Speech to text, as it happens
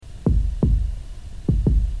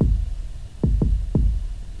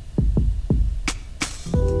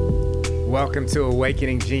Welcome to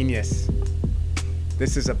Awakening Genius.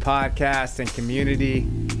 This is a podcast and community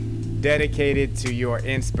dedicated to your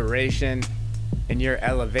inspiration and your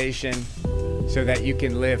elevation so that you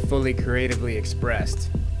can live fully creatively expressed.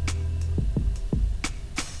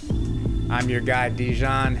 I'm your guide,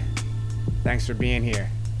 Dijon. Thanks for being here.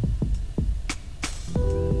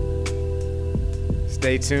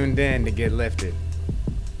 Stay tuned in to get lifted.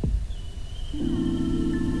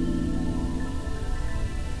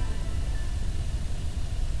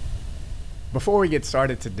 Before we get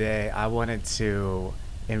started today, I wanted to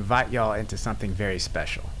invite y'all into something very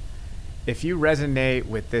special. If you resonate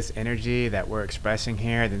with this energy that we're expressing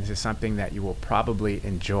here, then this is something that you will probably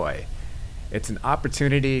enjoy. It's an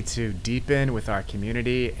opportunity to deepen with our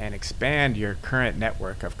community and expand your current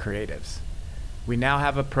network of creatives. We now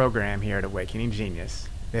have a program here at Awakening Genius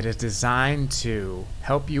that is designed to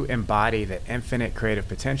help you embody the infinite creative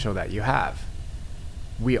potential that you have.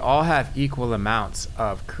 We all have equal amounts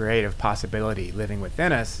of creative possibility living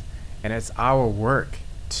within us, and it's our work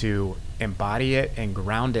to embody it and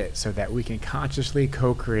ground it so that we can consciously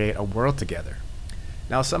co-create a world together.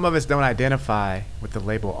 Now, some of us don't identify with the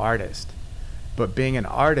label artist, but being an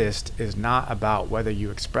artist is not about whether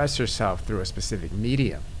you express yourself through a specific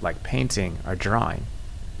medium, like painting or drawing.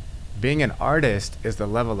 Being an artist is the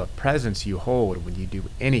level of presence you hold when you do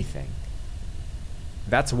anything.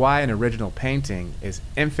 That's why an original painting is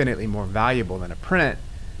infinitely more valuable than a print,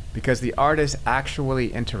 because the artist actually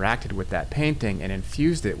interacted with that painting and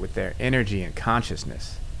infused it with their energy and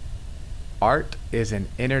consciousness. Art is an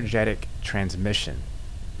energetic transmission,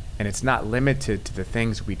 and it's not limited to the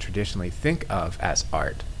things we traditionally think of as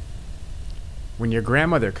art. When your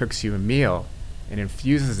grandmother cooks you a meal and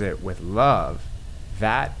infuses it with love,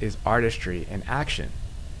 that is artistry in action.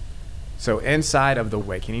 So inside of the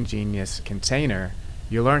Awakening Genius container,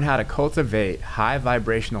 you learn how to cultivate high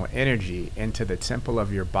vibrational energy into the temple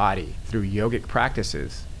of your body through yogic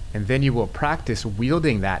practices. And then you will practice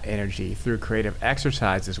wielding that energy through creative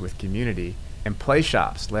exercises with community and play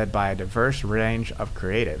shops led by a diverse range of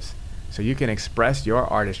creatives, so you can express your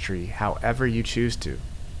artistry however you choose to.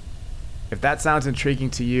 If that sounds intriguing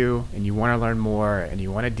to you and you want to learn more and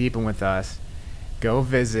you want to deepen with us, go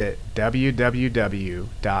visit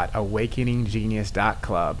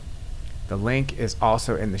www.awakeninggenius.club. The link is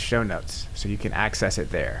also in the show notes, so you can access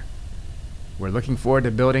it there. We're looking forward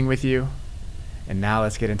to building with you, and now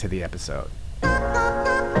let's get into the episode.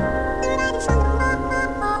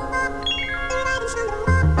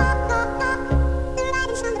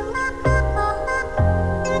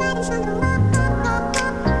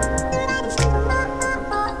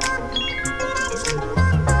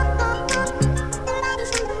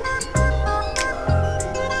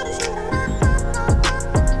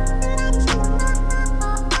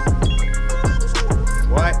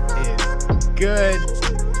 Good.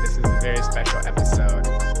 This is a very special episode.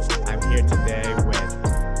 I'm here today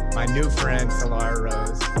with my new friend, Solara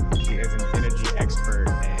Rose. She is an energy expert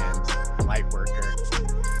and light worker.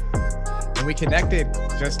 And we connected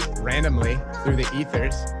just randomly through the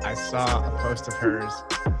ethers. I saw a post of hers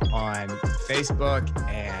on Facebook,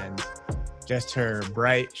 and just her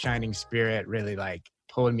bright, shining spirit really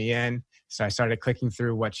pulled me in. So I started clicking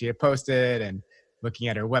through what she had posted and looking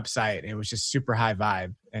at her website, and it was just super high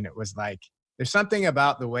vibe. And it was there's something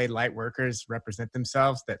about the way light workers represent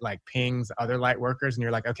themselves that pings other light workers, and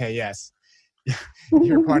you're like, okay, yes,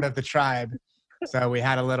 you're part of the tribe. So we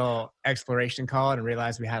had a little exploration call and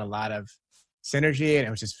realized we had a lot of synergy, and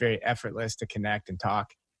it was just very effortless to connect and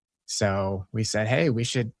talk. So we said, hey, we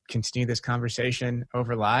should continue this conversation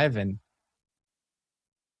over live and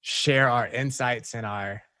share our insights and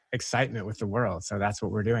our excitement with the world. So that's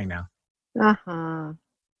what we're doing now. Uh-huh.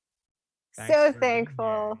 So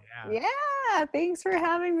thankful. Yeah, thanks for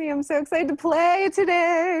having me. I'm so excited to play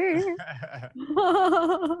today.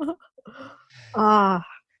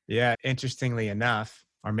 Yeah, interestingly enough,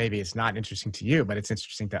 or maybe it's not interesting to you, but it's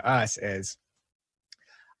interesting to us, is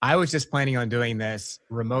I was just planning on doing this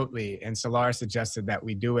remotely, and Solara suggested that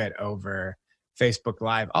we do it over Facebook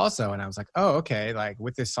Live also. And I was like, oh, okay,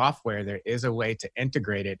 with this software, there is a way to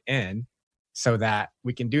integrate it in so that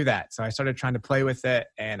we can do that. So I started trying to play with it,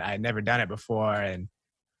 and I had never done it before, and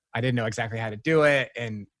I didn't know exactly how to do it,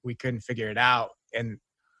 and we couldn't figure it out. And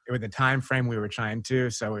with the time frame we were trying to,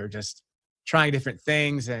 so we were just trying different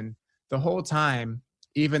things. And the whole time,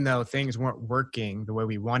 even though things weren't working the way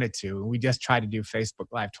we wanted to, we just tried to do Facebook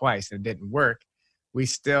Live twice and it didn't work, we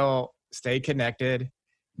still stayed connected.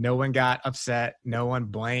 No one got upset. No one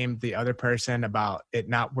blamed the other person about it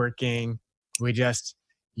not working. We just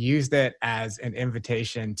used it as an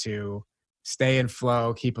invitation to stay in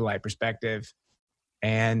flow, keep a light perspective.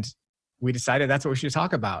 And we decided that's what we should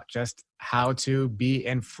talk about, just how to be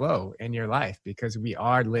in flow in your life, because we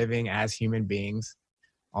are living as human beings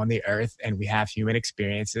on the earth and we have human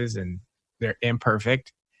experiences and they're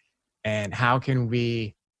imperfect. And how can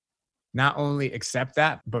we not only accept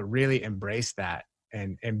that, but really embrace that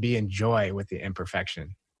and be in joy with the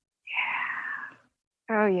imperfection?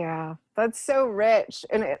 Oh, yeah. That's so rich.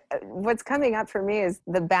 And what's coming up for me is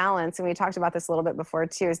the balance. And we talked about this a little bit before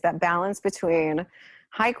too, is that balance between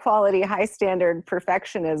high quality, high standard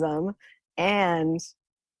perfectionism and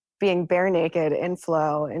being bare naked in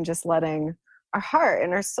flow and just letting our heart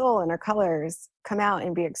and our soul and our colors come out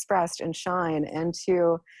and be expressed and shine. And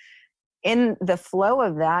to, in the flow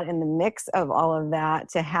of that, in the mix of all of that,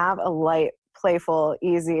 to have a light, playful,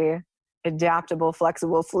 easy, adaptable,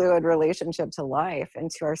 flexible, fluid relationship to life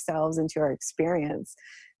and to ourselves and to our experience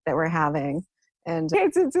that we're having. And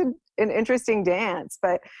it's an interesting dance.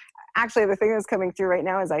 But actually, the thing that's coming through right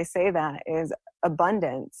now as I say that is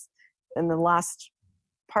abundance. And the last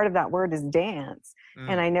part of that word is dance.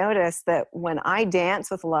 And I notice that when I dance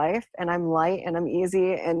with life and I'm light and I'm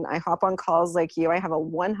easy and I hop on calls like you, I have a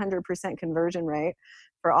 100% conversion rate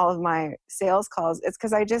for all of my sales calls. It's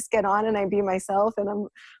because I just get on and I be myself and I'm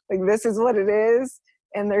like, this is what it is.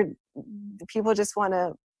 And people just want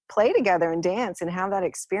to play together and dance and have that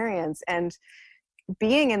experience. And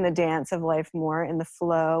being in the dance of life more, in the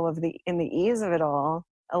flow of in the ease of it all,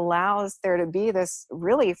 allows there to be this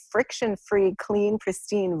really friction-free, clean,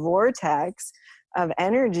 pristine vortex of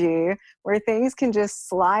energy where things can just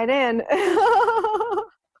slide in.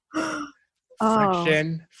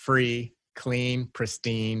 Friction-free, clean,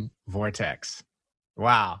 pristine vortex.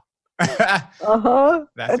 Wow.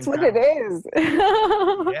 That's what it is.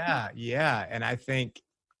 Yeah. And I think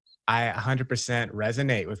I 100%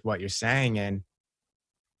 resonate with what you're saying. And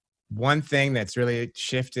one thing that's really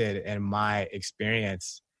shifted in my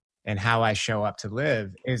experience and how I show up to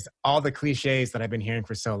live is all the cliches that I've been hearing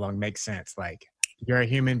for so long make sense. Like, you're a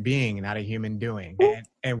human being, not a human doing.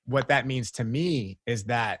 And what that means to me is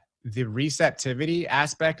that the receptivity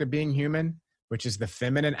aspect of being human, which is the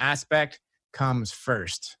feminine aspect, comes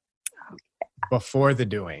first before the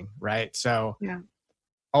doing, right? So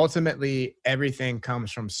ultimately, everything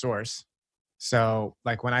comes from source. So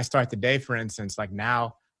like when I start the day, for instance, like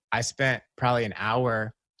now I spent probably an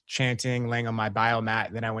hour chanting, laying on my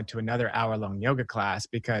biomat. Then I went to another hour-long yoga class,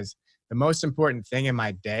 because the most important thing in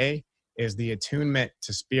my day is the attunement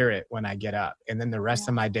to spirit when I get up. And then the rest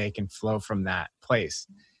of my day can flow from that place.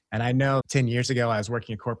 And I know 10 years ago, I was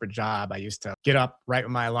working a corporate job. I used to get up right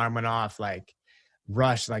when my alarm went off, like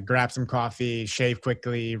rush, like grab some coffee, shave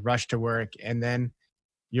quickly, rush to work. And then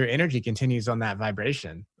your energy continues on that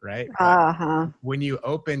vibration, right? But when you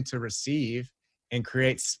open to receive and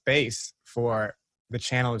create space for the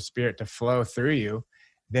channel of spirit to flow through you,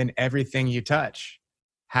 then everything you touch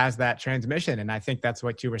has that transmission. And I think that's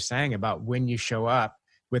what you were saying about when you show up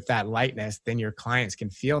with that lightness, then your clients can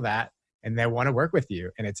feel that and they want to work with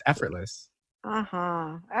you, and it's effortless.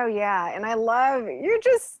 Oh yeah. And I love, you're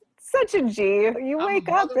just such a G. You wake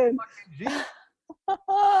up and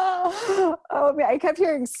oh man, I kept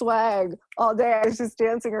hearing swag all day. I was just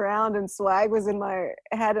dancing around and swag was in my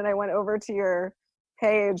head, and I went over to your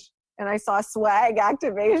page and I saw swag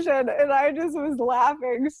activation and I just was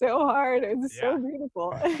laughing so hard. It's so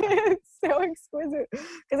beautiful. It's so exquisite, because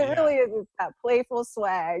it really is, it's that playful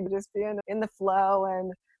swag, just being in the flow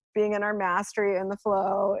and being in our mastery in the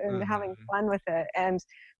flow and having fun with it. And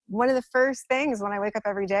one of the first things when I wake up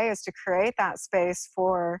every day is to create that space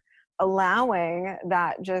for allowing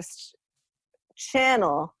that just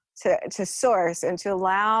channel to source, and to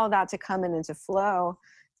allow that to come in into flow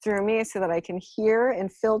through me, so that I can hear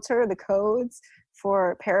and filter the codes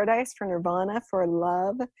for paradise, for nirvana, for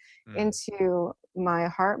love into my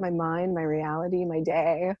heart, my mind, my reality, my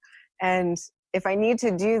day. And if I need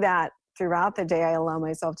to do that throughout the day, I allow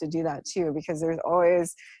myself to do that too, because there's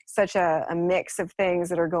always such a mix of things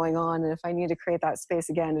that are going on. And if I need to create that space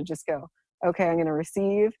again to just go, okay, I'm going to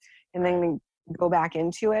receive, and then go back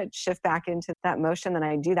into it, shift back into that motion, then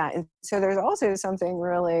I do that. And so there's also something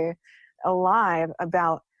really alive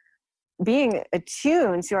about being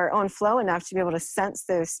attuned to our own flow enough to be able to sense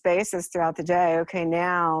those spaces throughout the day. Okay,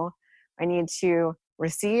 now I need to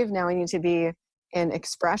receive. Now I need to be in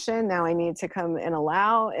expression. Now I need to come and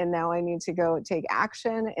allow. And now I need to go take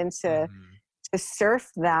action and to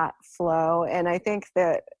surf that flow. And I think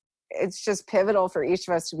that it's just pivotal for each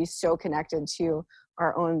of us to be so connected to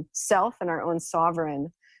our own self and our own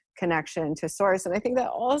sovereign connection to source. And I think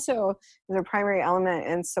that also is a primary element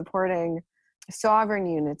in supporting sovereign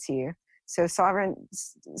unity. So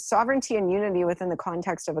sovereignty and unity within the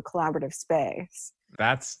context of a collaborative space.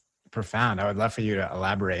 That's profound. I would love for you to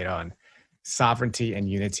elaborate on sovereignty and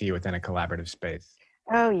unity within a collaborative space.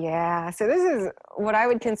 Oh, yeah. So this is what I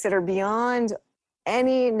would consider beyond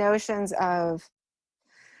any notions of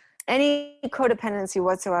any codependency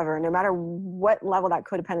whatsoever, no matter what level that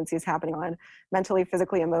codependency is happening on, mentally,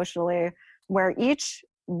 physically, emotionally, where each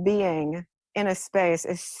being in a space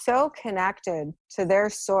is so connected to their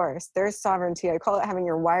source, their sovereignty. I call it having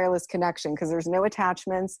your wireless connection, because there's no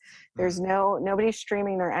attachments. There's nobody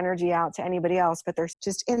streaming their energy out to anybody else, but there's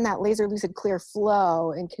just in that laser lucid clear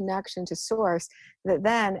flow and connection to source, that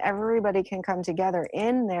then everybody can come together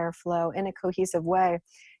in their flow in a cohesive way.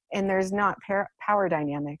 And there's not power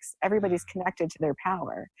dynamics. Everybody's connected to their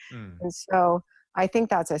power. And so I think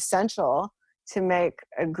that's essential to make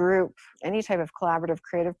a group, any type of collaborative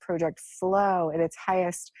creative project, flow at its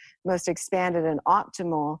highest, most expanded and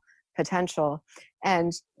optimal potential.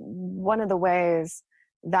 And one of the ways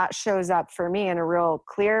that shows up for me in a real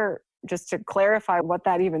clear, just to clarify what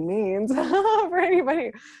that even means for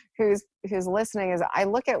anybody who's listening, is I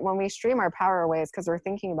look at when we stream our power away, it's because we're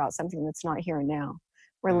thinking about something that's not here and now.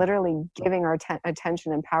 We're literally giving our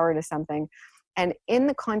attention and power to something. And in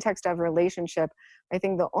the context of relationship, I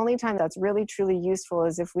think the only time that's really truly useful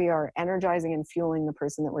is if we are energizing and fueling the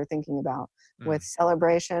person that we're thinking about with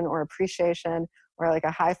celebration or appreciation or like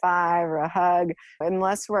a high five or a hug.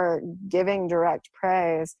 Unless we're giving direct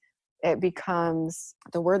praise, it becomes,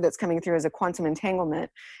 the word that's coming through is a quantum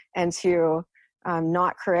entanglement. And to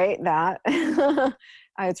not create that,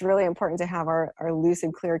 it's really important to have our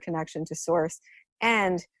lucid, clear connection to source,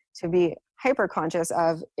 and to be hyper conscious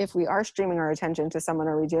of, if we are streaming our attention to someone,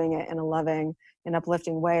 are we doing it in a loving and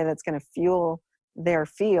uplifting way that's going to fuel their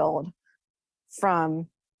field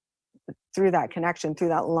through that connection, through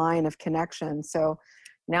that line of connection. So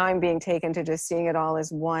now I'm being taken to just seeing it all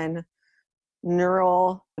as one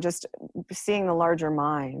neural, just seeing the larger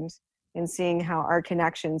mind and seeing how our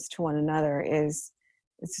connections to one another it's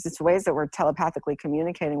just ways that we're telepathically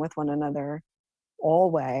communicating with one another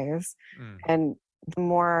always. And the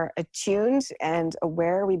more attuned and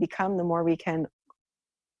aware we become, the more we can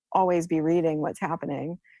always be reading what's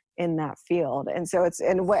happening in that field. And so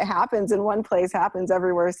and what happens in one place happens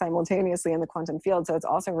everywhere simultaneously in the quantum field. So it's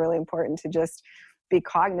also really important to just be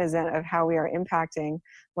cognizant of how we are impacting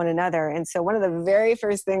one another. And so one of the very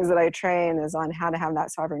first things that I train is on how to have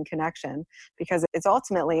that sovereign connection, because it's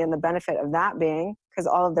ultimately in the benefit of that being, because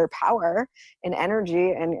all of their power and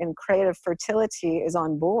energy and creative fertility is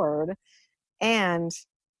on board. And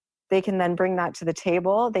they can then bring that to the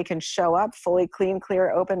table. They can show up fully clean,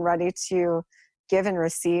 clear, open, ready to give and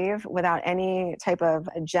receive without any type of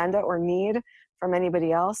agenda or need from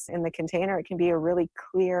anybody else in the container. It can be a really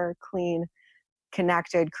clear, clean,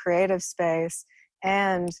 connected, creative space.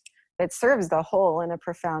 And it serves the whole in a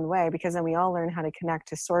profound way, because then we all learn how to connect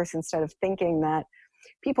to source instead of thinking that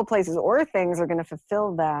people, places, or things are going to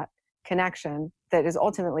fulfill that connection that is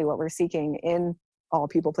ultimately what we're seeking in all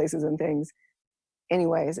people, places, and things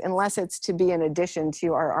anyways, unless it's to be in addition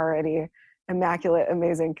to our already immaculate,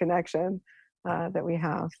 amazing connection that we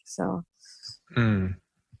have. So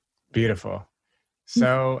beautiful.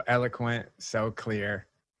 So eloquent, so clear.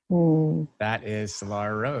 That is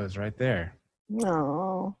Solara Rose right there.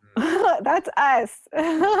 No, that's us.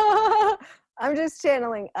 I'm just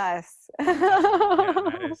channeling us.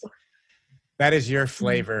 That is your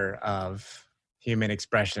flavor of human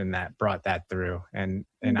expression that brought that through. And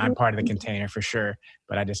I'm part of the container for sure,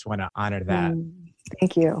 but I just want to honor that.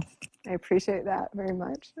 Thank you. I appreciate that very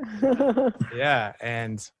much. Yeah.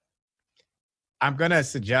 And I'm going to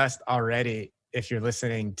suggest already, if you're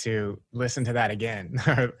listening, to listen to that again.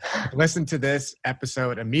 Listen to this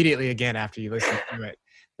episode immediately again after you listen to it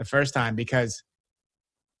the first time, because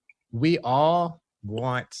we all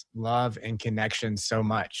want love and connection so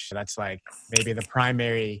much. That's like maybe the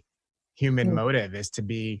primary human motive, is to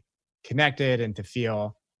be connected and to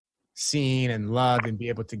feel seen and loved and be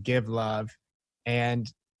able to give love.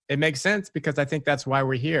 And it makes sense, because I think that's why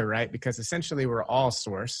we're here, right? Because essentially we're all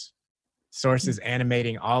source. Source is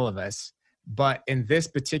animating all of us. But in this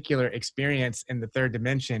particular experience in the third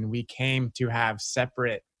dimension, we came to have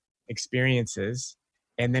separate experiences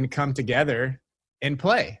and then come together and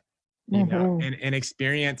play, you know, and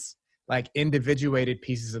experience like individuated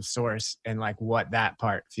pieces of source, and like what that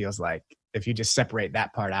part feels like if you just separate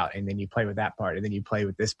that part out, and then you play with that part, and then you play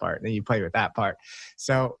with this part, and then you play with that part.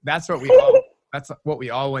 So that's what we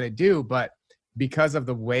all want to do. But because of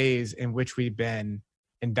the ways in which we've been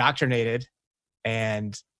indoctrinated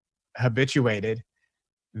and habituated,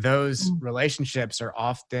 those relationships are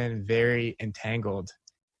often very entangled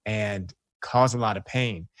and cause a lot of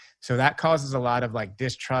pain. So that causes a lot of like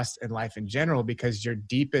distrust in life in general, because your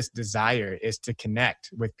deepest desire is to connect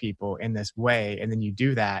with people in this way. And then you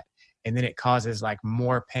do that, and then it causes like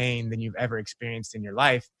more pain than you've ever experienced in your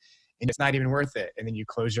life. And it's not even worth it. And then you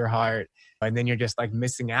close your heart, and then you're just like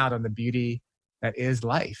missing out on the beauty that is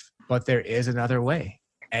life. But there is another way.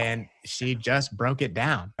 And she just broke it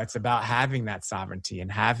down. It's about having that sovereignty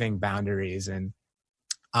and having boundaries and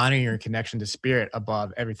honoring your connection to spirit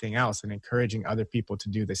above everything else, and encouraging other people to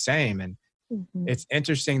do the same. And it's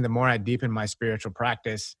interesting, the more I deepen my spiritual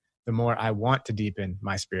practice, the more I want to deepen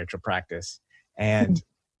my spiritual practice. And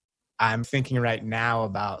I'm thinking right now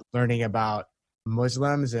about learning about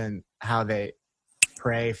Muslims and how they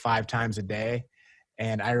pray 5 times a day.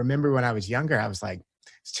 And I remember when I was younger, I was like,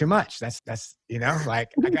 it's too much. That's, like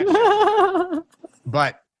I got,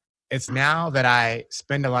 but it's now that I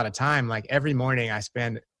spend a lot of time, like every morning I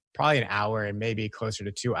spend probably an hour and maybe closer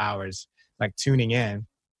to 2 hours, like tuning in.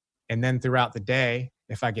 And then throughout the day,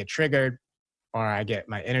 if I get triggered or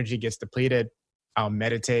my energy gets depleted, I'll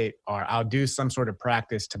meditate or I'll do some sort of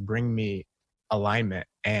practice to bring me alignment.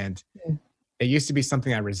 And it used to be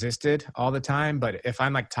something I resisted all the time. But if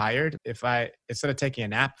I'm like tired, instead of taking a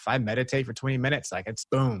nap, if I meditate for 20 minutes, like it's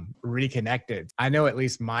boom, reconnected. I know at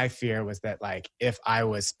least my fear was that like, if I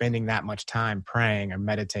was spending that much time praying or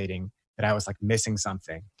meditating, that I was like missing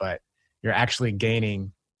something. But you're actually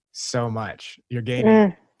gaining so much. You're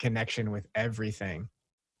gaining connection with everything,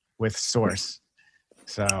 with source.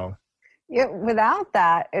 So yeah, without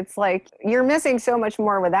that, it's like you're missing so much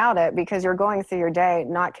more without it, because you're going through your day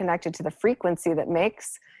not connected to the frequency that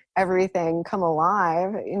makes everything come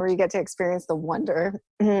alive, where you get to experience the wonder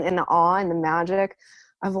and the awe and the magic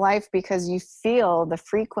of life, because you feel the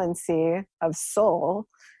frequency of soul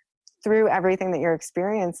through everything that you're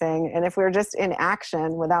experiencing. And if we're just in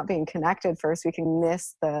action without being connected first, we can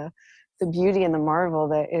miss the beauty and the marvel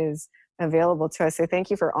that is available to us. So thank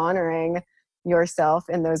you for honoring yourself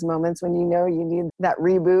in those moments when you know you need that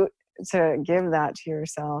reboot, to give that to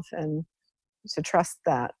yourself and to trust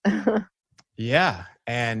that. Yeah.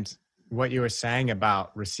 And what you were saying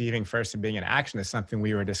about receiving first and being in action is something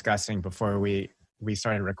we were discussing before we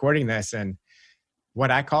started recording this. And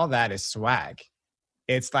what I call that is swag.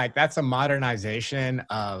 It's like, that's a modernization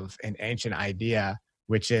of an ancient idea,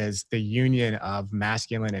 which is the union of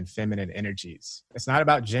masculine and feminine energies. It's not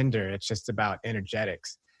about gender. It's just about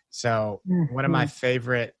energetics. So one of my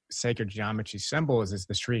favorite sacred geometry symbols is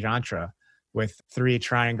the Sri Yantra, with 3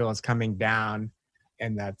 triangles coming down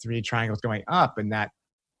and the 3 triangles going up. And I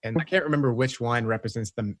can't remember which one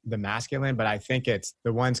represents the masculine, but I think it's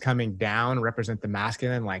the ones coming down represent the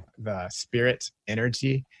masculine, like the spirit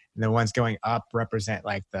energy. And the ones going up represent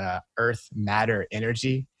like the earth matter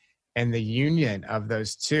energy. And the union of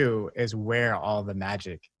those two is where all the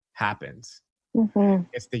magic happens.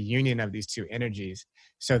 It's the union of these 2 energies.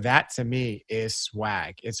 So that to me is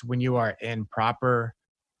swag. It's when you are in proper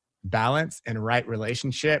balance and right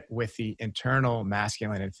relationship with the internal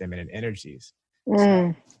masculine and feminine energies.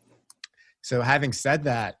 So having said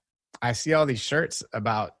that, I see all these shirts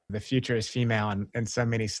about the future is female and so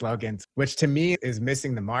many slogans, which to me is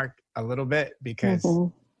missing the mark a little bit, because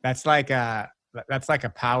that's like a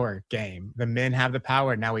power game. The men have the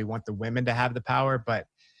power. Now we want the women to have the power. But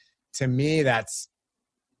to me, that's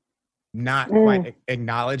not quite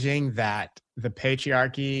acknowledging that the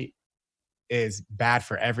patriarchy is bad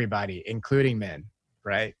for everybody, including men,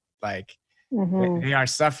 right? Like they are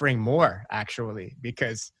suffering more actually,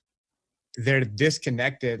 because they're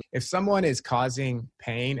disconnected. If someone is causing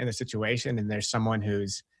pain in a situation and there's someone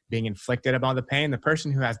who's being inflicted upon the pain, the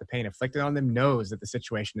person who has the pain inflicted on them knows that the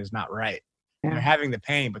situation is not right. They're having the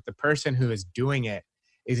pain, but the person who is doing it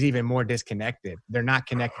is even more disconnected. They're not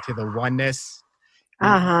connected to the oneness.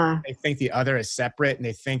 They think the other is separate, and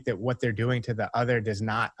they think that what they're doing to the other does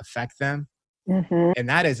not affect them. And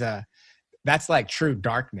that's like true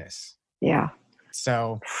darkness. Yeah.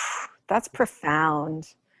 So that's profound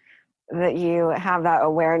that you have that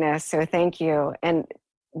awareness. So thank you. And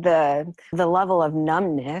the level of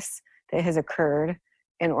numbness that has occurred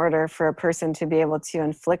in order for a person to be able to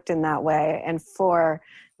inflict in that way, and for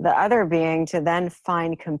the other being to then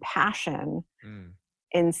find compassion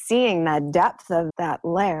in seeing that depth of that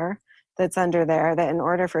layer that's under there, that in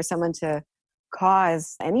order for someone to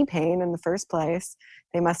cause any pain in the first place,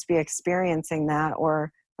 they must be experiencing that,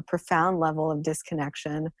 or a profound level of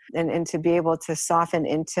disconnection, and to be able to soften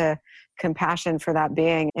into compassion for that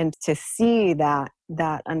being, and to see that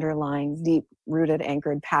underlying deep rooted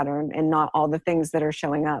anchored pattern, and not all the things that are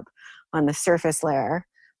showing up on the surface layer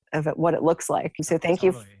of what it looks like. So thank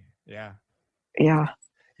you. Yeah.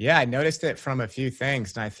 Yeah, I noticed it from a few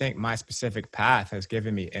things. And I think my specific path has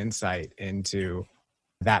given me insight into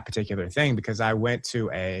that particular thing because I went to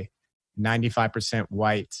a 95%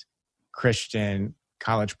 white Christian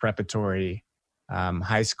college preparatory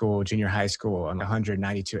high school, junior high school on a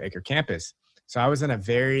 192-acre campus. So I was in a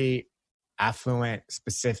very affluent,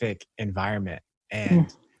 specific environment. Mm.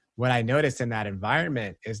 And what I noticed in that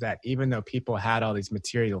environment is that even though people had all these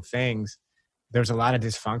material things, there's a lot of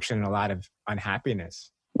dysfunction and a lot of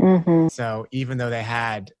unhappiness. Mm-hmm. So even though they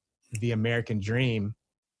had the American dream,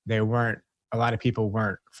 a lot of people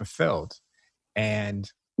weren't fulfilled. And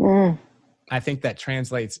Mm. I think that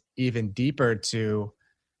translates even deeper to,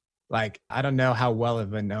 like, I don't know how well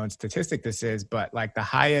of a known statistic this is, but like the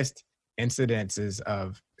highest incidences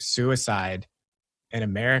of suicide in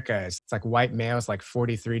America is it's like white males, like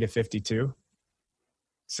 43 to 52.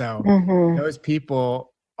 So Mm-hmm. those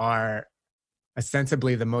people are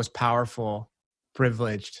ostensibly the most powerful,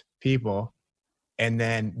 privileged people. And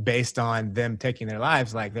then based on them taking their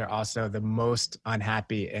lives, like they're also the most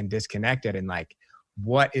unhappy and disconnected. And like,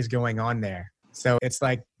 what is going on there? So it's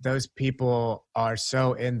like those people are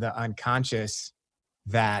so in the unconscious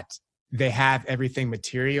that they have everything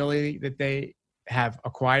materially that they have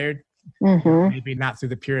acquired, Mm-hmm. maybe not through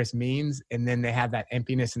the purest means. And then they have that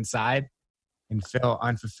emptiness inside and feel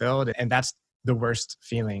unfulfilled. And that's the worst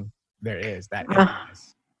feeling there is, that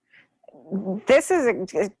emptiness. This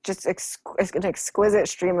is just an exquisite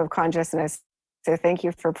stream of consciousness. So thank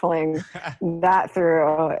you for pulling that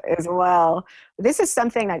through as well. This is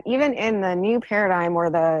something that even in the new paradigm or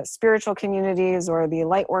the spiritual communities or the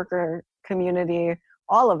light worker community,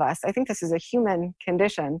 all of us, I think this is a human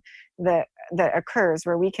condition that occurs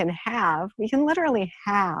where we can literally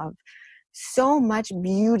have so much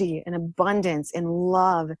beauty and abundance and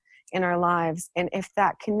love in our lives. And if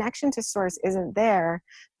that connection to source isn't there,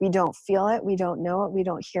 we don't feel it, we don't know it, we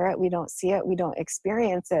don't hear it, we don't see it, we don't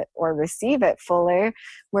experience it or receive it fully,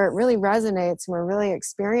 where it really resonates and we're really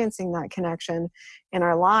experiencing that connection in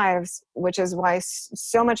our lives, which is why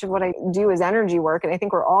so much of what I do is energy work. And I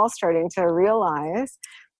think we're all starting to realize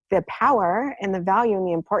the power and the value and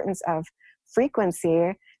the importance of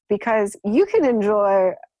frequency, because you can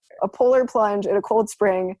enjoy a polar plunge at a cold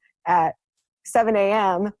spring at 7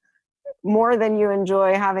 a.m. more than you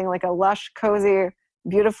enjoy having like a lush, cozy,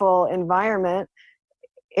 beautiful environment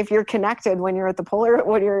if you're connected when you're at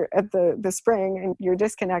when you're at the spring, and you're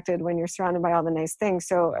disconnected when you're surrounded by all the nice things.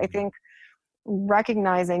 So I think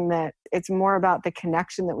recognizing that it's more about the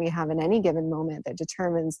connection that we have in any given moment that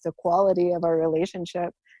determines the quality of our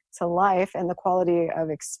relationship to life and the quality of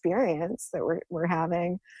experience that we're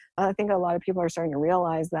having. I think a lot of people are starting to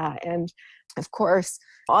realize that. And of course,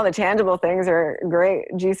 all the tangible things are great,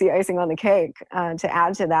 juicy icing on the cake to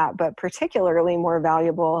add to that, but particularly more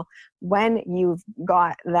valuable when you've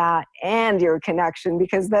got that and your connection,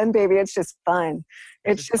 because then, baby, it's just fun.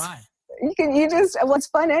 It's just fun. It's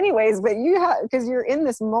fun anyways, but because you're in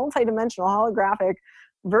this multidimensional holographic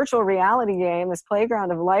virtual reality game, this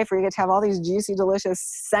playground of life where you get to have all these juicy, delicious,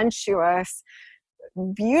 sensuous,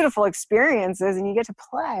 beautiful experiences, and you get to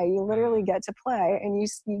play. You literally get to play, and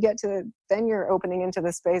you get to, then you're opening into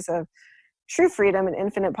the space of true freedom and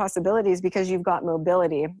infinite possibilities because you've got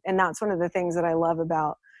mobility. And that's one of the things that I love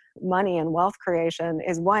about money and wealth creation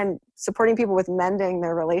is, one, supporting people with mending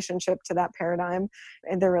their relationship to that paradigm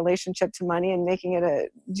and their relationship to money and making it a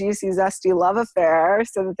juicy, zesty love affair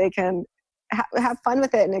so that they can have fun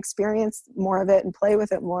with it and experience more of it and play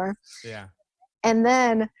with it more. Yeah. And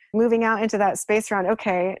then moving out into that space around,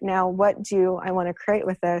 okay, now what do I want to create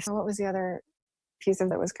with this? What was the other piece of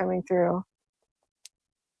that was coming through?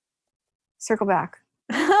 Circle back.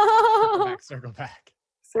 Circle back.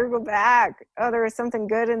 Circle back. Oh, there was something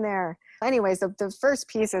good in there. Anyways, the first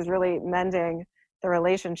piece is really mending the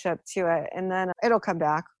relationship to it. And then it'll come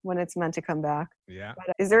back when it's meant to come back. Yeah.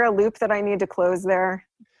 But is there a loop that I need to close there?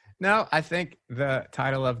 No, I think the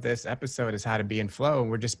title of this episode is How to Be in Flow.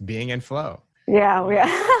 And we're just being in flow. Yeah.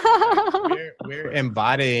 We're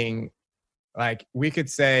embodying, like, we could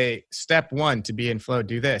say step 1 to be in flow,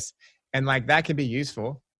 do this. And like that could be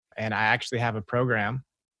useful. And I actually have a program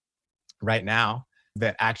right now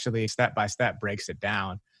that actually step by step breaks it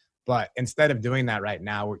down. But instead of doing that right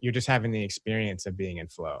now, you're just having the experience of being in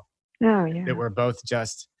flow. Oh, yeah. That we're both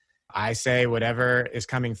just, I say whatever is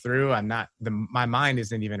coming through. My mind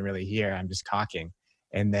isn't even really here. I'm just talking.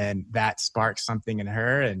 And then that sparks something in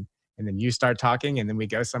her, and then you start talking, and then we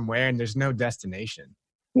go somewhere, and there's no destination.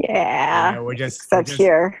 Yeah. We're just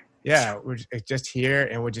here. Yeah. We're just here,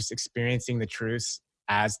 and we're just experiencing the truths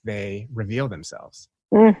as they reveal themselves.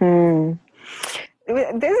 Mm-hmm.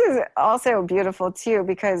 This is also beautiful too,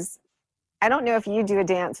 because I don't know if you do a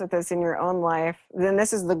dance with this in your own life, then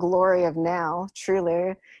this is the glory of now,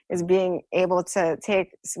 truly, is being able to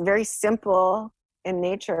take very simple in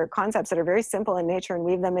nature concepts that are very simple in nature and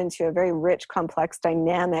weave them into a very rich, complex,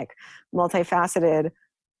 dynamic, multifaceted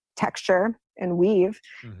texture and weave.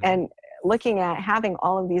 And looking at having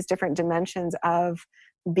all of these different dimensions of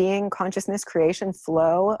being, consciousness, creation,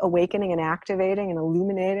 flow, awakening and activating and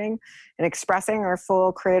illuminating and expressing our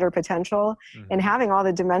full creator potential, and having all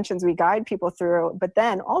the dimensions we guide people through. But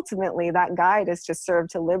then ultimately that guide is to serve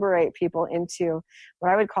to liberate people into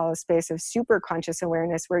what I would call a space of super conscious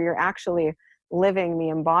awareness, where you're actually living the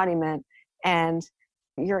embodiment and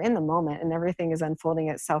you're in the moment and everything is unfolding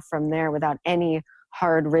itself from there without any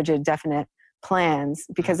hard, rigid, definite plans,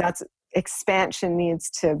 because that's expansion needs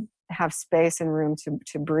to have space and room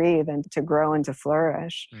to breathe and to grow and to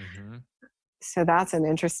flourish. So that's an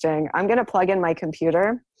interesting, I'm going to plug in my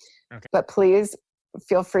computer, but please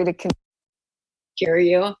feel free to hear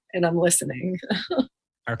you and I'm listening.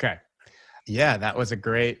 Okay. Yeah, that was a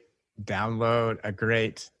great download, a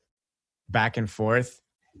great back and forth.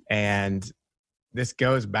 And this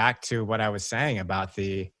goes back to what I was saying about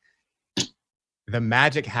the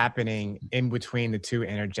magic happening in between the two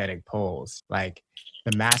energetic poles, like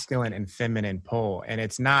the masculine and feminine pole. And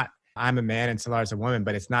it's not, I'm a man and Solar's a woman,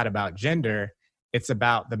 but it's not about gender. It's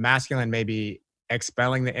about the masculine maybe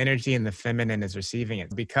expelling the energy and the feminine is receiving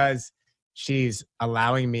it. Because she's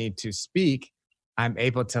allowing me to speak, I'm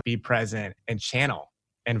able to be present and channel,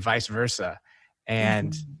 and vice versa.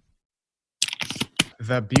 And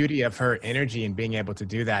the beauty of her energy and being able to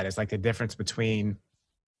do that is like the difference between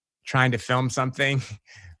trying to film something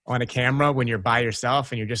on a camera when you're by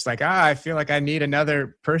yourself and you're just like, I feel like I need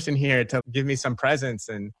another person here to give me some presence,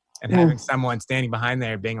 and having someone standing behind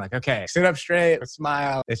there being like, okay, sit up straight,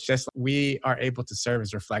 smile. It's just, we are able to serve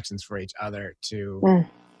as reflections for each other to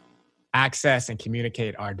access and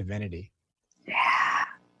communicate our divinity. Yeah.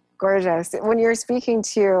 Gorgeous. When you're speaking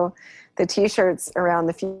to the t-shirts around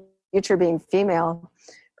the future being female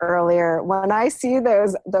earlier, when I see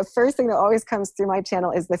those, the first thing that always comes through my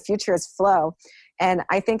channel is the future is flow. And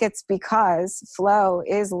I think it's because flow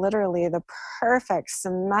is literally the perfect,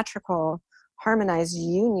 symmetrical, harmonized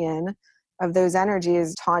union of those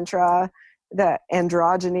energies, tantra, the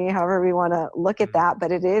androgyny, however we want to look at that.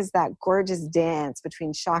 But it is that gorgeous dance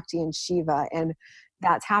between Shakti and Shiva. And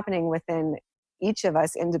that's happening within each of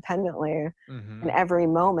us independently in every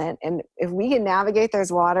moment. And if we can navigate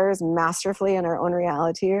those waters masterfully in our own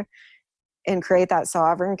reality and create that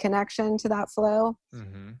sovereign connection to that flow,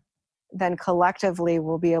 then collectively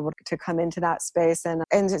we'll be able to come into that space.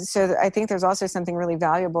 And so I think there's also something really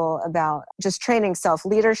valuable about just training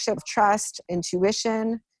self-leadership, trust,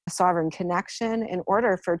 intuition, sovereign connection in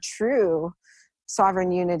order for true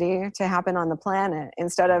sovereign unity to happen on the planet,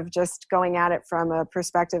 instead of just going at it from a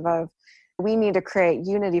perspective of, we need to create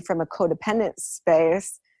unity from a codependent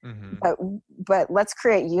space, but let's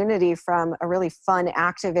create unity from a really fun,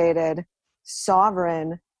 activated,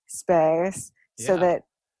 sovereign space, so that,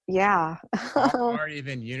 or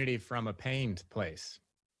even unity from a pained place.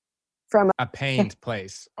 From a pained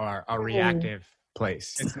place or a reactive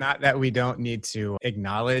place. It's not that we don't need to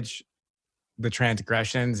acknowledge the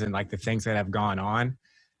transgressions and like the things that have gone on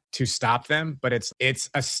to stop them, but it's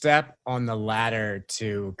a step on the ladder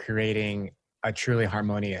to creating a truly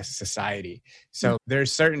harmonious society. So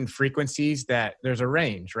there's certain frequencies that there's a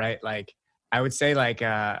range, right? Like I would say like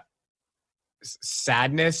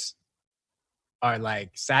sadness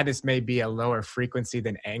may be a lower frequency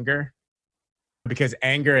than anger, because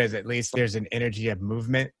anger is, at least there's an energy of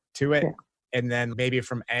movement to it. And then maybe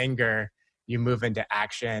from anger, you move into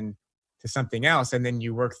action to something else. And then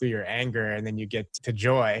you work through your anger and then you get to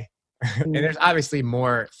joy. And there's obviously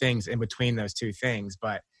more things in between those two things.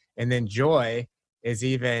 And then joy is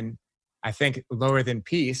even, I think, lower than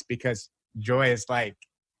peace, because joy is like,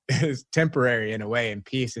 is temporary in a way. And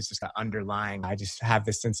peace is just underlying. I just have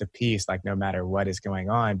this sense of peace, like no matter what is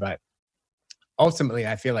going on. But ultimately,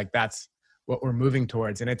 I feel like that's what we're moving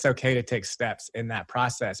towards. And it's okay to take steps in that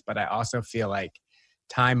process. But I also feel like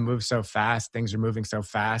time moves so fast. Things are moving so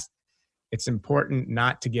fast. It's important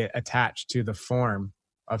not to get attached to the form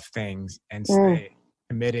of things and stay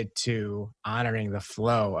committed to honoring the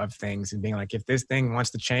flow of things and being like, if this thing wants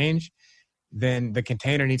to change, then the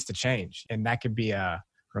container needs to change. And that could be a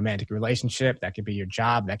romantic relationship. That could be your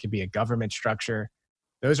job. That could be a government structure.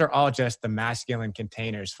 Those are all just the masculine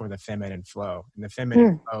containers for the feminine flow. And the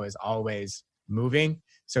feminine flow is always moving.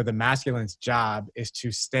 So the masculine's job is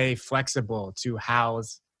to stay flexible, to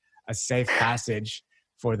house a safe passage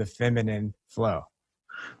for the feminine flow.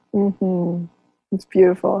 It's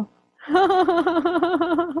beautiful.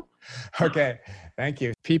 Okay, thank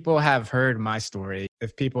you. People have heard my story.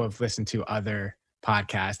 If people have listened to other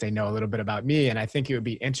podcasts, they know a little bit about me. And I think it would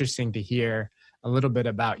be interesting to hear a little bit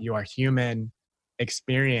about your human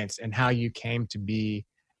experience and how you came to be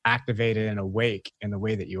activated and awake in the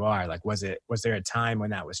way that you are. Like, was there a time when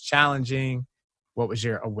that was challenging? What was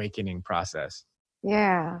your awakening process?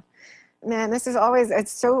 Yeah. Man, this is always,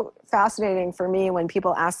 it's so fascinating for me when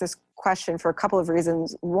people ask this question for a couple of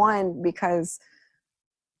reasons. One, because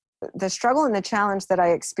the struggle and the challenge that I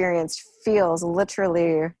experienced feels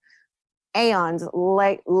literally aeons,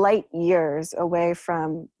 light years away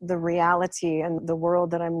from the reality and the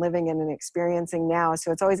world that I'm living in and experiencing now.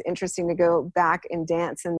 So it's always interesting to go back and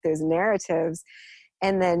dance in those narratives.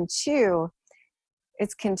 And then two,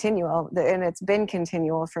 it's continual, and it's been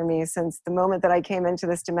continual for me since the moment that I came into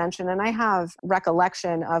this dimension. And I have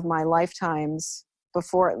recollection of my lifetimes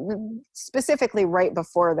before, specifically right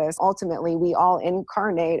before this. Ultimately, we all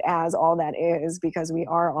incarnate as all that is because we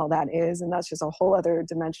are all that is, and that's just a whole other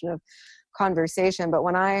dimension of conversation. But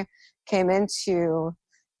when I came into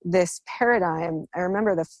this paradigm, I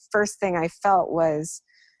remember the first thing I felt was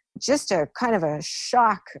just a kind of a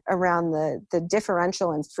shock around the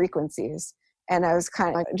differential in frequencies. And I was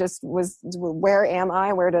kind of just where am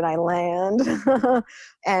I? Where did I land?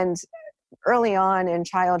 And early on in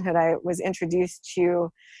childhood, I was introduced to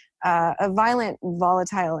a violent,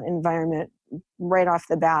 volatile environment right off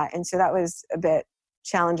the bat. And so that was a bit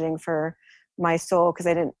challenging for my soul because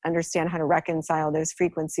I didn't understand how to reconcile those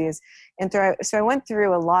frequencies. And so I went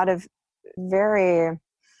through a lot of very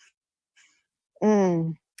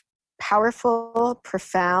powerful,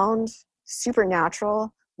 profound,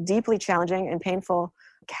 supernatural, deeply challenging and painful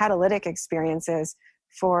catalytic experiences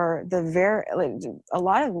for a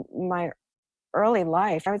lot of my early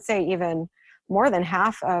life. I would say even more than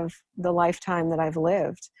half of the lifetime that I've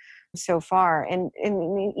lived so far. And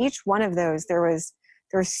in each one of those, there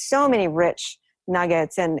were so many rich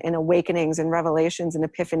nuggets and awakenings and revelations and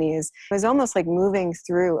epiphanies. It was almost like moving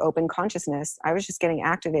through open consciousness. I was just getting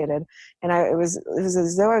activated, and it was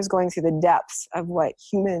as though I was going through the depths of what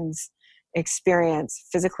humans experience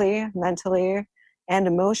physically, mentally, and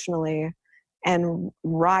emotionally, and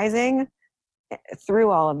rising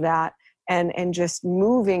through all of that and just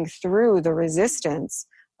moving through the resistance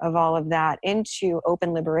of all of that into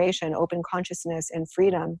open liberation, open consciousness, and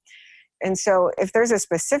freedom. And so if there's a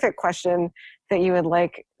specific question that you would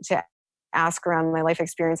like to ask around my life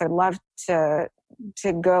experience, I'd love to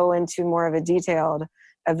go into more of a detailed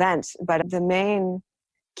event. But the main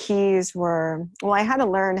keys were, well, I had to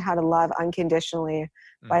learn how to love unconditionally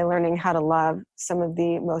by learning how to love some of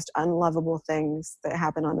the most unlovable things that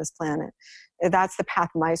happen on this planet. That's the path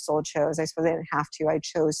my soul chose. I suppose I didn't have to. I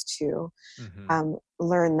chose to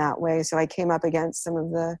learn that way. So I came up against some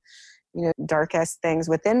of the darkest things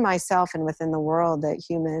within myself and within the world that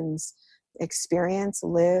humans experience,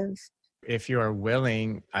 live. If you are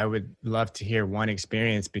willing, I would love to hear one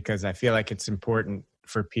experience because I feel like it's important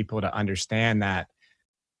for people to understand that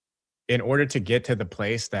in order to get to the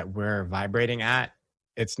place that we're vibrating at,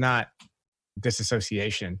 it's not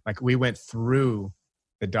disassociation. Like we went through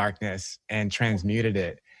the darkness and transmuted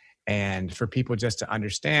it. And for people just to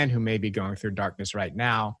understand who may be going through darkness right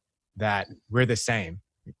now, that we're the same.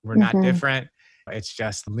 We're not different. It's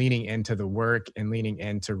just leaning into the work and leaning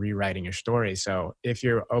into rewriting your story. So if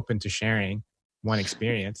you're open to sharing one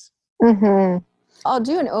experience. I'll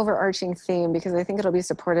do an overarching theme because I think it'll be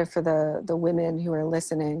supportive for the women who are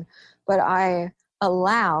listening. But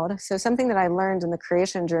so something that I learned in the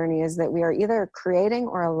creation journey is that we are either creating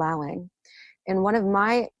or allowing. And one of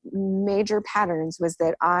my major patterns was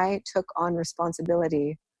that I took on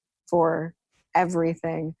responsibility for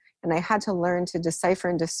everything. And I had to learn to decipher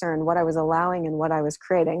and discern what I was allowing and what I was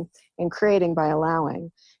creating, and creating by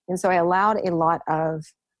allowing. And so I allowed a lot of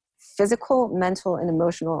physical, mental, and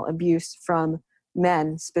emotional abuse from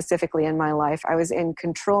men specifically in my life. I was in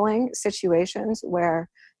controlling situations where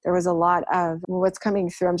there was a lot of what's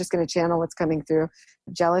coming through. I'm just going to channel what's coming through: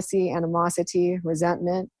 jealousy, animosity,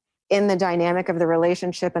 resentment in the dynamic of the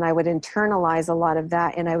relationship. And I would internalize a lot of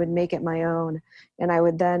that and I would make it my own. And I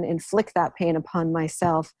would then inflict that pain upon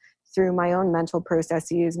myself through my own mental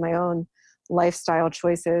processes, my own lifestyle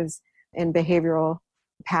choices and behavioral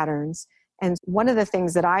patterns. And one of the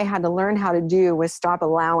things that I had to learn how to do was stop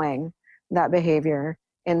allowing that behavior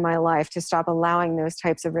in my life, to stop allowing those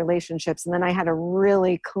types of relationships. And then I had to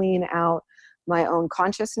really clean out my own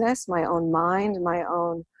consciousness, my own mind, my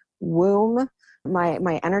own womb,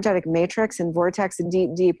 my energetic matrix and vortex,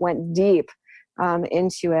 went deep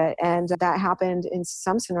into it. And that happened in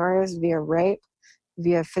some scenarios via rape,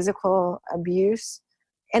 via physical abuse,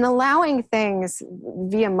 and allowing things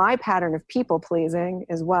via my pattern of people pleasing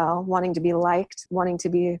as well, wanting to be liked, wanting to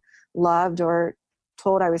be loved or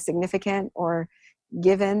told I was significant or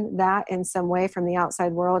given that in some way from the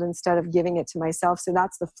outside world instead of giving it to myself. So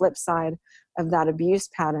that's the flip side of that abuse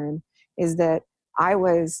pattern, is that I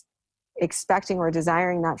was expecting or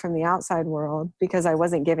desiring that from the outside world because I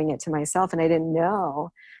wasn't giving it to myself and I didn't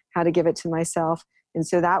know how to give it to myself. And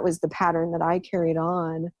so that was the pattern that I carried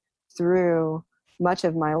on through much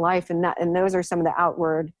of my life. And those are some of the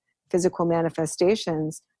outward physical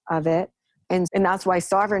manifestations of it. And that's why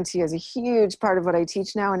sovereignty is a huge part of what I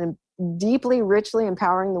teach now, and I'm deeply, richly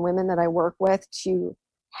empowering the women that I work with to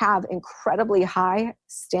have incredibly high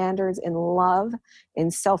standards in love,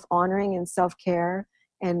 in self-honoring and self-care,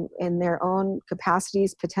 and in their own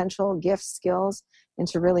capacities, potential, gifts, skills, and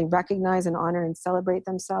to really recognize and honor and celebrate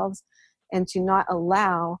themselves, and to not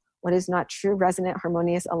allow what is not true, resonant,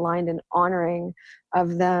 harmonious, aligned, and honoring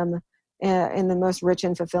of them in the most rich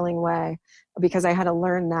and fulfilling way, because I had to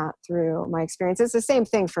learn that through my experience. It's the same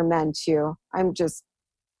thing for men too. I'm just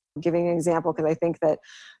giving an example because I think that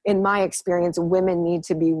in my experience, women need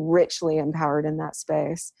to be richly empowered in that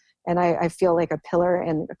space. And I feel like a pillar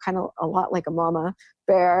and kind of a lot like a mama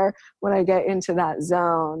bear when I get into that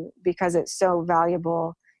zone, because it's so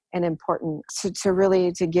valuable and important to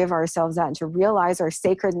really to give ourselves that and to realize our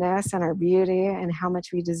sacredness and our beauty and how much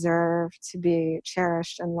we deserve to be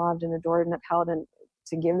cherished and loved and adored and upheld, and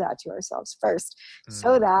to give that to ourselves first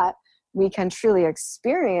so that we can truly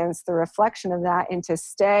experience the reflection of that and to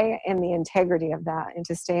stay in the integrity of that and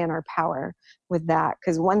to stay in our power with that.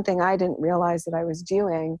 Because one thing I didn't realize that I was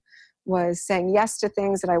doing was saying yes to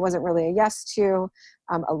things that I wasn't really a yes to,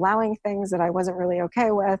 allowing things that I wasn't really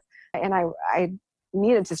okay with. And I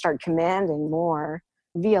needed to start commanding more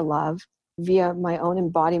via love, via my own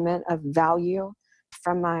embodiment of value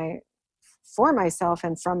for myself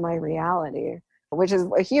and from my reality, which is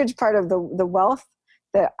a huge part of the wealth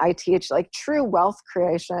that I teach, like true wealth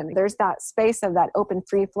creation. There's that space of that open,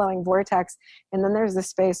 free-flowing vortex. And then there's the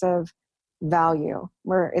space of value,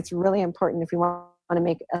 where it's really important if you want to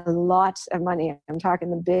make a lot of money, I'm talking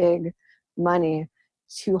the big money,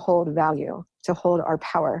 to hold value, to hold our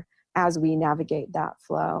power as we navigate that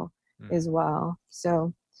flow as well.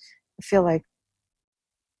 So I feel like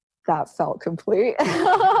that felt complete.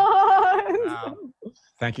 Wow.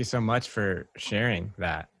 Thank you so much for sharing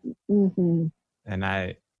that. Mm-hmm. And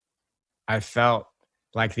I felt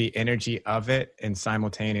like the energy of it, and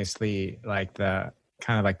simultaneously like the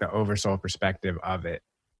kind of like the oversoul perspective of it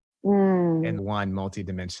in one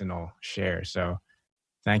multidimensional share. So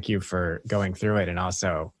thank you for going through it and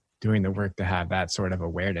also doing the work to have that sort of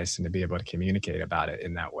awareness and to be able to communicate about it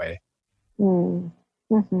in that way.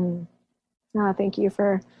 Mm-hmm. Oh, thank you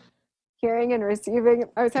for hearing and receiving.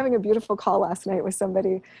 I was having a beautiful call last night with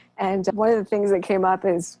somebody, and one of the things that came up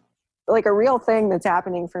is like a real thing that's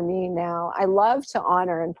happening for me now. I love to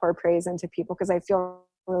honor and pour praise into people because I feel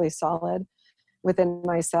really solid within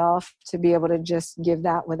myself to be able to just give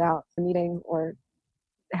that without needing or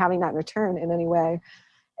having that in return in any way.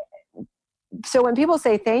 So when people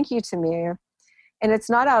say thank you to me, and it's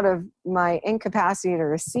not out of my incapacity to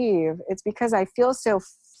receive, it's because I feel so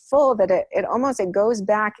full that it goes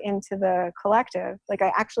back into the collective. Like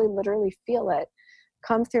I actually literally feel it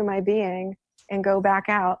come through my being and go back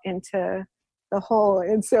out into the whole.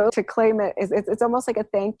 And so to claim it, it's almost like a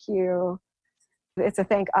thank you. It's a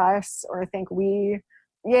thank us or a thank we.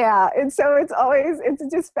 Yeah. And so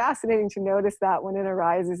it's just fascinating to notice that when it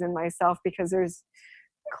arises in myself, because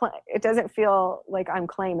it doesn't feel like I'm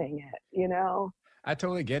claiming it, you know? I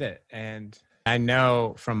totally get it. And I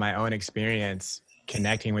know from my own experience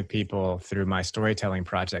connecting with people through my storytelling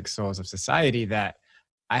project, Souls of Society, that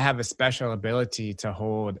I have a special ability to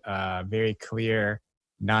hold a very clear,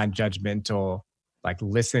 non-judgmental, like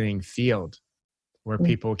listening field where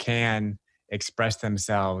people can express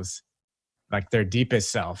themselves like their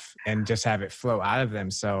deepest self and just have it flow out of them.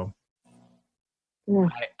 So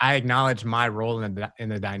I acknowledge my role in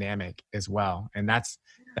the dynamic as well. And that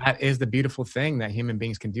is the beautiful thing that human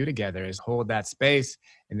beings can do together, is hold that space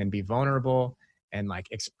and then be vulnerable and like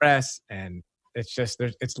express. And it's just,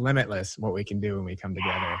 it's limitless what we can do when we come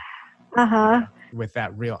together with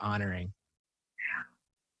that real honoring.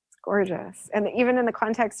 It's gorgeous. And even in the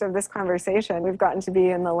context of this conversation, we've gotten to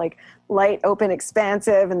be in the like light, open,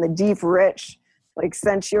 expansive, and the deep, rich, like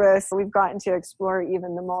sensuous. We've gotten to explore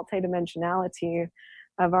even the multidimensionality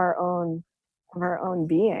of our own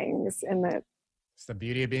beings, and that it's the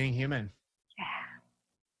beauty of being human.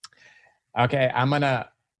 Yeah. Okay, I'm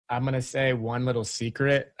gonna say one little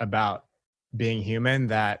secret about being human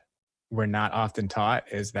that we're not often taught,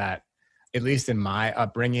 is that at least in my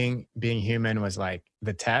upbringing, being human was like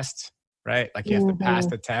the test, right? Like you have to pass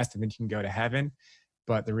the test and then you can go to heaven.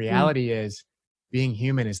 But the reality is being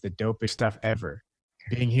human is the dopest stuff ever.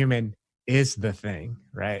 Being human is the thing,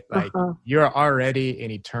 right? Like you're already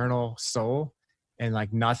an eternal soul, and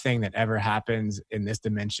like nothing that ever happens in this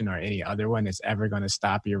dimension or any other one is ever going to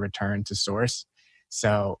stop your return to source.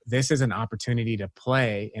 So this is an opportunity to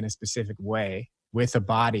play in a specific way with a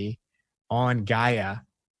body on Gaia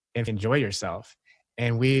and enjoy yourself.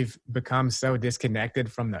 And we've become so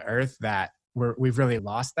disconnected from the earth that we've really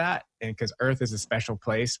lost that. And because earth is a special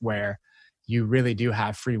place where you really do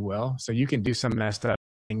have free will. So you can do some messed up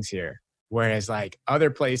things here. Whereas like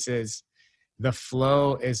other places, the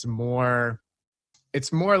flow is more,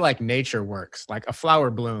 it's more like nature works. Like a flower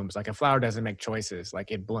blooms, like a flower doesn't make choices, like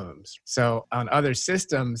it blooms. So on other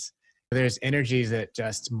systems, there's energies that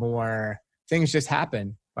just more, things just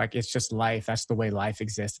happen. Like it's just life. That's the way life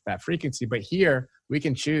exists at that frequency. But here we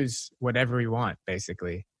can choose whatever we want,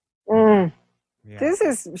 basically. Yeah. This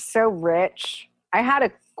is so rich. I had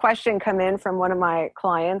a question come in from one of my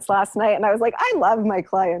clients last night, and I was like, I love my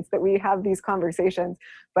clients that we have these conversations,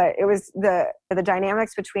 but it was the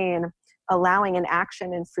dynamics between allowing an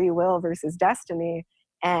action and free will versus destiny.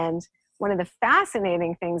 And one of the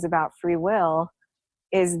fascinating things about free will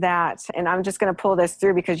is that, and I'm just going to pull this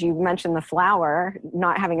through because you mentioned the flower,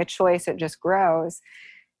 not having a choice, it just grows,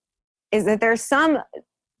 is that there's some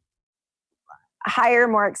higher,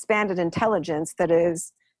 more expanded intelligence that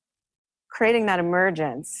is creating that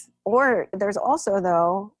emergence. Or there's also,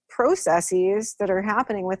 though, processes that are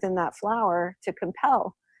happening within that flower to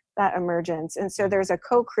compel that emergence. And so there's a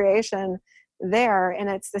co-creation there, and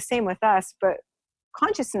it's the same with us. But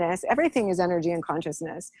consciousness, everything is energy and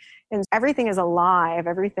consciousness, and everything is alive,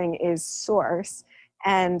 everything is source.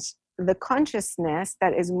 And the consciousness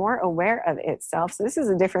that is more aware of itself. So this is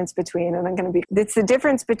a difference between, it's the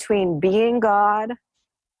difference between being God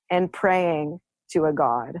and praying to a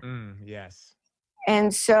God. Yes.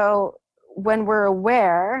 And so when we're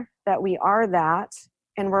aware that we are that,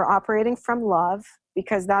 and we're operating from love,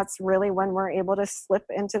 because that's really when we're able to slip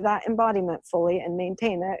into that embodiment fully and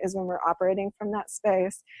maintain it, is when we're operating from that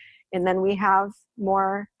space. And then we have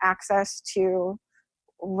more access to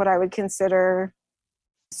what I would consider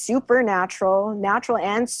supernatural, natural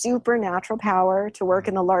and supernatural power to work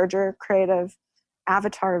in the larger creative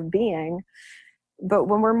avatar of being. But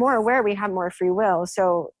when we're more aware, we have more free will.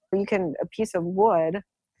 So a piece of wood,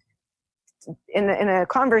 in a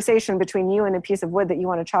conversation between you and a piece of wood that you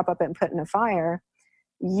want to chop up and put in a fire,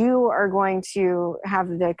 you are going to have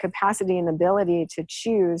the capacity and ability to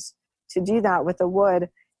choose to do that with the wood.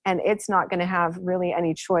 And it's not going to have really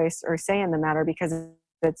any choice or say in the matter because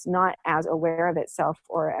it's not as aware of itself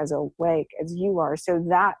or as awake as you are. So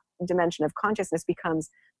that dimension of consciousness becomes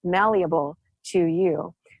malleable to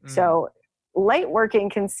you. So light working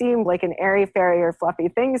can seem like an airy fairy or fluffy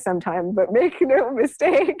thing sometimes, but make no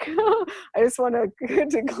mistake. I just want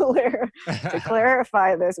to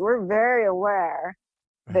clarify this. We're very aware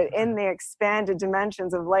that in the expanded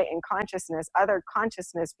dimensions of light and consciousness, other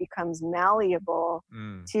consciousness becomes malleable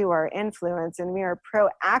to our influence, and we are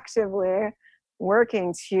proactively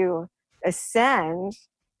working to ascend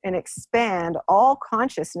and expand all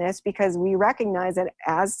consciousness because we recognize it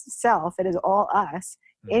as self, it is all us,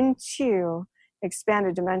 into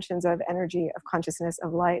expanded dimensions of energy, of consciousness,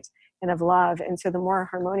 of light, and of love. And so the more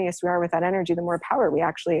harmonious we are with that energy, the more power we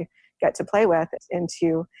actually get to play with and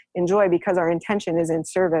to enjoy, because our intention is in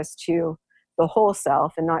service to the whole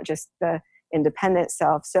self and not just the independent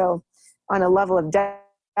self. So on a level of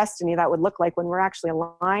destiny, that would look like when we're actually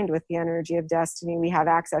aligned with the energy of destiny, we have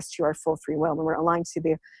access to our full free will. When we're aligned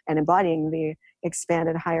to and embodying the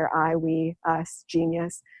expanded higher I, we, us,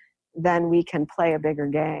 genius, then we can play a bigger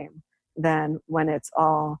game than when it's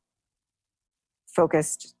all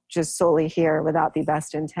focused just solely here without the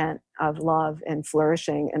best intent of love and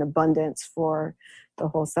flourishing and abundance for the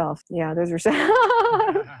whole self. Yeah, those are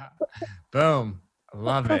Boom.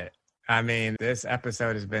 Love it. I mean, this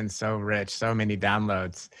episode has been so rich, so many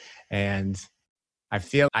downloads. And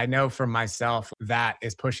I know for myself that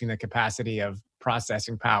is pushing the capacity of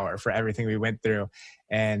processing power for everything we went through.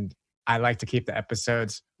 And I like to keep the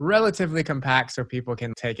episodes relatively compact so people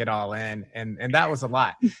can take it all in. And that was a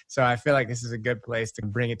lot. So I feel like this is a good place to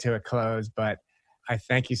bring it to a close. But I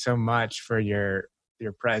thank you so much for your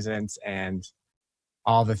presence and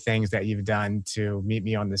all the things that you've done to meet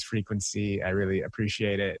me on this frequency. I really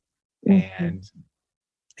appreciate it. And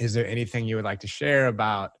is there anything you would like to share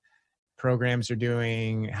about programs you're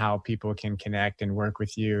doing, how people can connect and work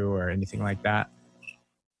with you, or anything like that?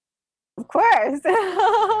 Of course.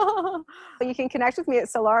 You can connect with me at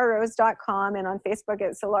solararose.com and on Facebook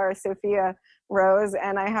at Solara Sophia Rose.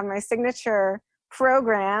 And I have my signature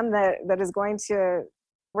program that is going to,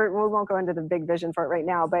 we won't go into the big vision for it right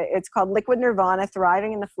now, but it's called Liquid Nirvana,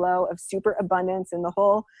 Thriving in the Flow of Super Abundance. And the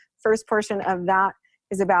whole first portion of that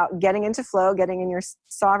is about getting into flow, getting in your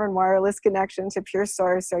sovereign wireless connection to pure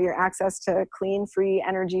source, so your access to clean, free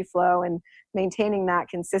energy flow, and maintaining that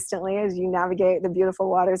consistently as you navigate the beautiful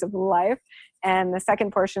waters of life. And the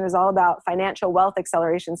second portion is all about financial wealth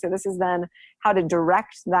acceleration. So this is then how to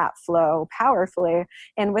direct that flow powerfully.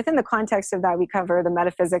 And within the context of that, we cover the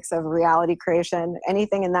metaphysics of reality creation.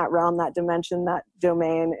 Anything in that realm, that dimension, that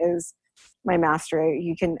domain is my mastery.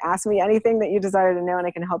 You can ask me anything that you desire to know, and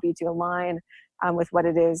I can help you to align with what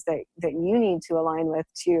it is that you need to align with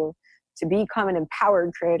to become an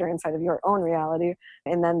empowered creator inside of your own reality.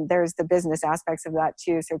 And then there's the business aspects of that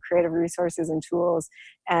too. So creative resources and tools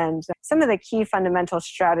and some of the key fundamental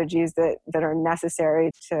strategies that are necessary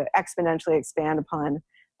to exponentially expand upon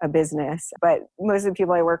a business. But most of the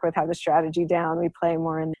people I work with have the strategy down. We play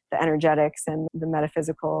more in the energetics and the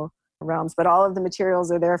metaphysical realms, but all of the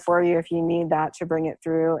materials are there for you if you need that to bring it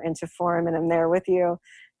through into form. And I'm there with you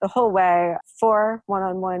the whole way for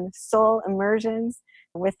one-on-one soul immersions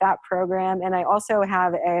with that program. And I also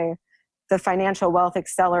have the Financial Wealth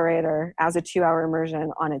Accelerator as a 2-hour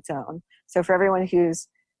immersion on its own. So for everyone who's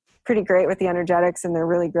pretty great with the energetics and they're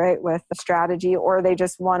really great with the strategy, or they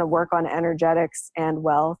just want to work on energetics and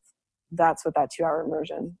wealth, that's what that 2-hour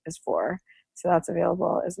immersion is for. So that's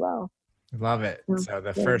available as well. Love it. So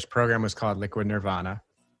the first program was called Liquid Nirvana.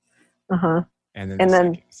 Uh-huh. And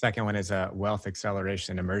then the second one is a Wealth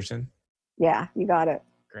Acceleration Immersion. Yeah, you got it.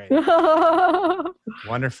 Great.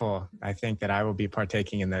 Wonderful. I think that I will be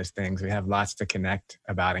partaking in those things. We have lots to connect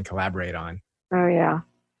about and collaborate on. Oh, yeah.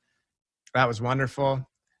 That was wonderful.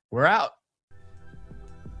 We're out.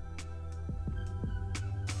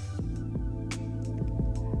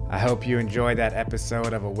 I hope you enjoyed that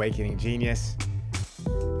episode of Awakening Genius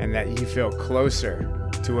and that you feel closer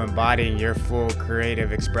to embodying your full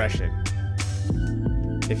creative expression.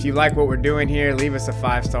 If you like what we're doing here, leave us a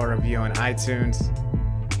 5-star review on iTunes.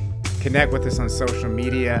 Connect with us on social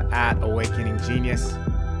media at Awakening Genius.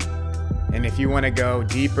 And if you want to go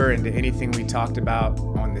deeper into anything we talked about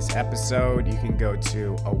on this episode, you can go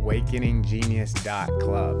to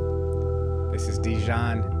awakeninggenius.club. This is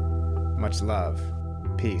Dijon. Much love.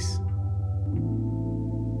 Peace.